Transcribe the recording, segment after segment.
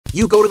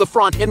You go to the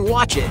front and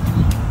watch it.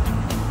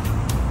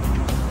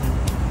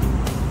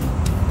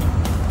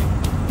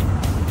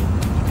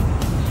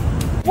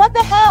 What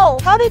the hell?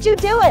 How did you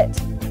do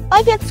it?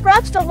 I get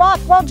scratched a lot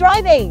while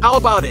driving. How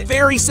about it?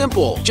 Very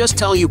simple. Just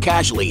tell you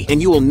casually, and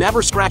you will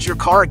never scratch your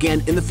car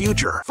again in the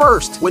future.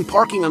 First, when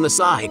parking on the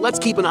side, let's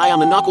keep an eye on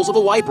the knuckles of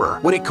the wiper.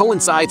 When it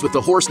coincides with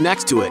the horse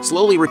next to it,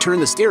 slowly return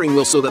the steering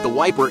wheel so that the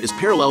wiper is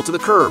parallel to the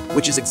curb,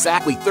 which is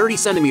exactly 30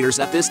 centimeters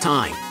at this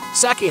time.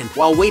 Second,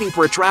 while waiting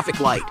for a traffic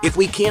light, if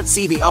we can't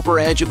see the upper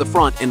edge of the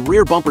front and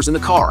rear bumpers in the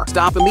car,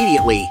 stop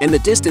immediately, and the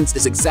distance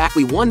is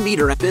exactly 1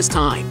 meter at this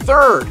time.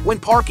 Third, when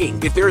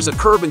parking, if there is a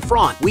curb in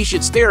front, we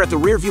should stare at the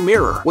rearview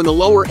mirror. When the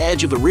lower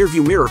edge of the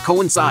rearview mirror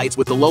coincides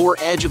with the lower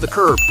edge of the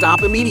curb,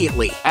 stop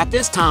immediately. At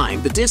this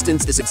time, the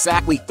distance is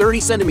exactly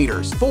 30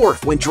 centimeters.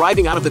 Fourth, when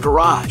driving out of the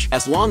garage,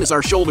 as long as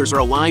our shoulders are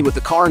aligned with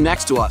the car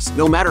next to us,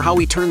 no matter how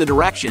we turn the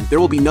direction, there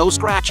will be no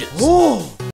scratches. Whoa!